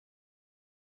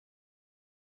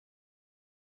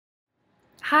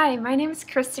Hi, my name is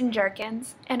Kristen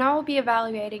Jerkins, and I will be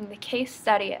evaluating the case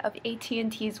study of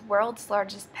AT&T's World's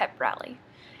Largest Pep Rally.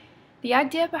 The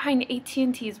idea behind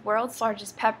AT&T's World's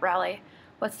Largest Pep Rally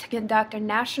was to conduct a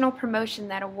national promotion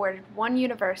that awarded one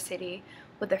university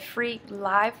with a free,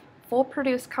 live,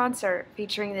 full-produced concert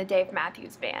featuring the Dave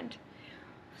Matthews Band.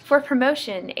 For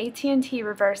promotion, AT&T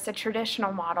reversed the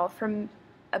traditional model from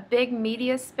a big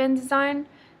media spin design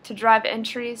to drive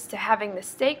entries to having the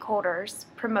stakeholders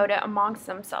promote it amongst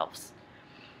themselves.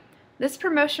 This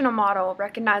promotional model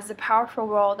recognized the powerful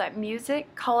role that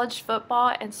music, college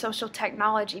football, and social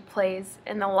technology plays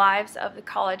in the lives of the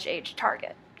college-age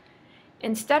target.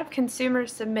 Instead of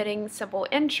consumers submitting simple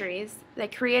entries, they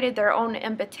created their own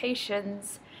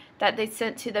invitations that they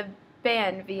sent to the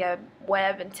band via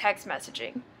web and text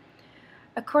messaging.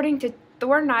 According to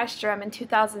Thor Nystrom in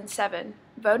 2007,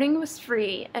 voting was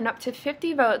free and up to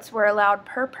 50 votes were allowed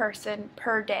per person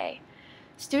per day.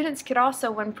 Students could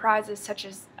also win prizes such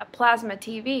as a plasma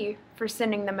TV for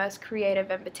sending the most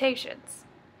creative invitations.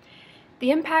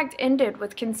 The impact ended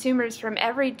with consumers from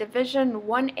every Division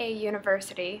 1A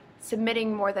university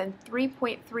submitting more than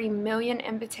 3.3 million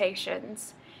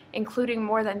invitations, including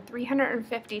more than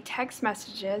 350 text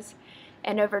messages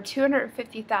and over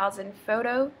 250,000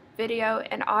 photo, video,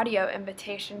 and audio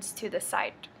invitations to the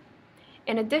site.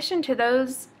 In addition to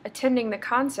those attending the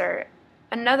concert,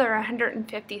 another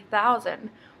 150,000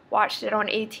 watched it on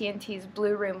AT&T's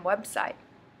Blue Room website.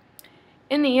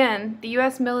 In the end, the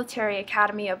U.S. Military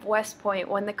Academy of West Point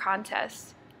won the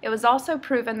contest. It was also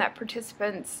proven that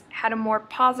participants had a more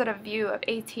positive view of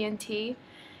AT&T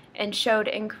and showed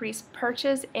increased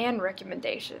purchase and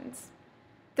recommendations.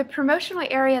 The promotional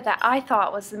area that I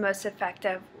thought was the most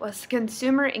effective was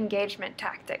consumer engagement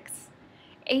tactics.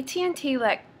 AT&T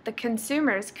let the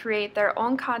consumers create their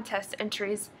own contest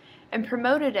entries and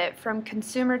promoted it from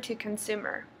consumer to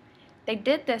consumer. They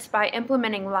did this by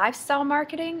implementing lifestyle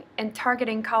marketing and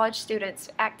targeting college students'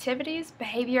 activities,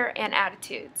 behavior, and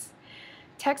attitudes.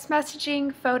 Text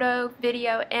messaging, photo,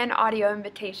 video, and audio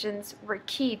invitations were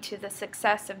key to the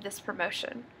success of this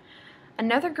promotion.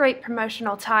 Another great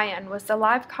promotional tie-in was the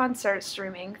live concert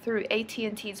streaming through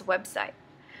AT&T's website.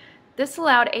 This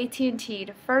allowed AT&T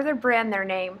to further brand their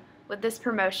name with this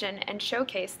promotion and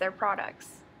showcase their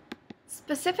products.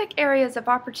 Specific areas of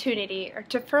opportunity are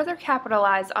to further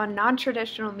capitalize on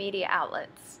non-traditional media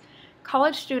outlets.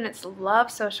 College students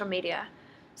love social media,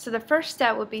 so the first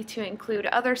step would be to include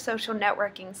other social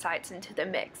networking sites into the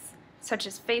mix, such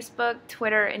as Facebook,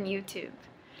 Twitter, and YouTube.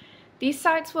 These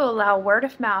sites will allow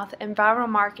word-of-mouth and viral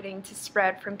marketing to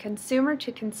spread from consumer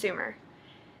to consumer.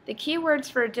 The keywords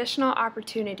for additional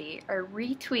opportunity are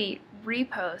retweet,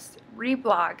 repost,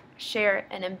 reblog, share,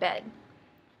 and embed.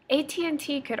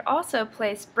 AT&T could also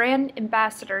place brand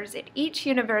ambassadors at each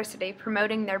university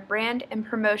promoting their brand and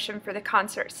promotion for the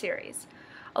concert series,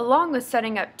 along with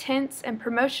setting up tents and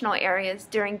promotional areas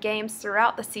during games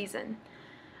throughout the season.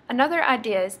 Another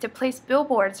idea is to place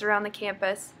billboards around the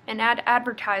campus and add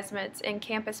advertisements in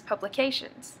campus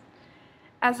publications.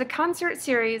 As the concert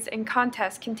series and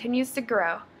contest continues to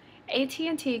grow,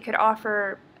 AT&T could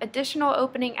offer additional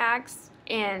opening acts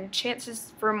and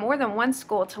chances for more than one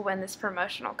school to win this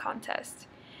promotional contest.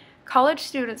 College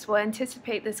students will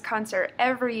anticipate this concert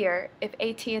every year if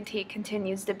AT&T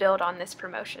continues to build on this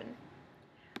promotion.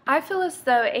 I feel as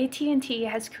though AT&T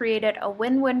has created a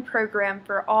win-win program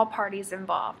for all parties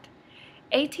involved.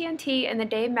 AT&T and the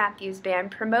Dave Matthews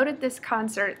Band promoted this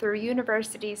concert through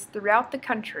universities throughout the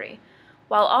country,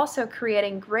 while also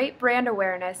creating great brand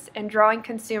awareness and drawing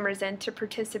consumers in to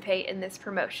participate in this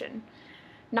promotion.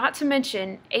 Not to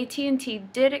mention, AT&T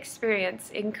did experience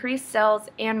increased sales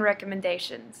and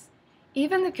recommendations.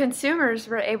 Even the consumers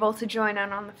were able to join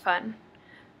in on the fun.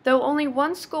 Though only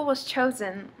one school was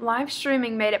chosen, live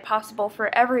streaming made it possible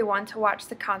for everyone to watch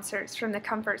the concerts from the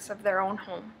comforts of their own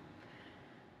home.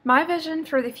 My vision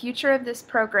for the future of this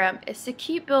program is to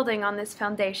keep building on this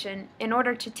foundation in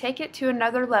order to take it to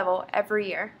another level every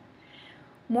year.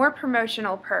 More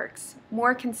promotional perks,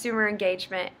 more consumer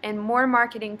engagement, and more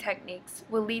marketing techniques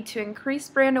will lead to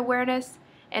increased brand awareness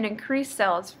and increased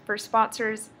sales for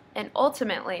sponsors and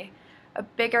ultimately a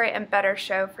bigger and better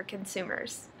show for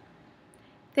consumers.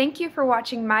 Thank you for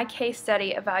watching my case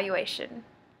study evaluation.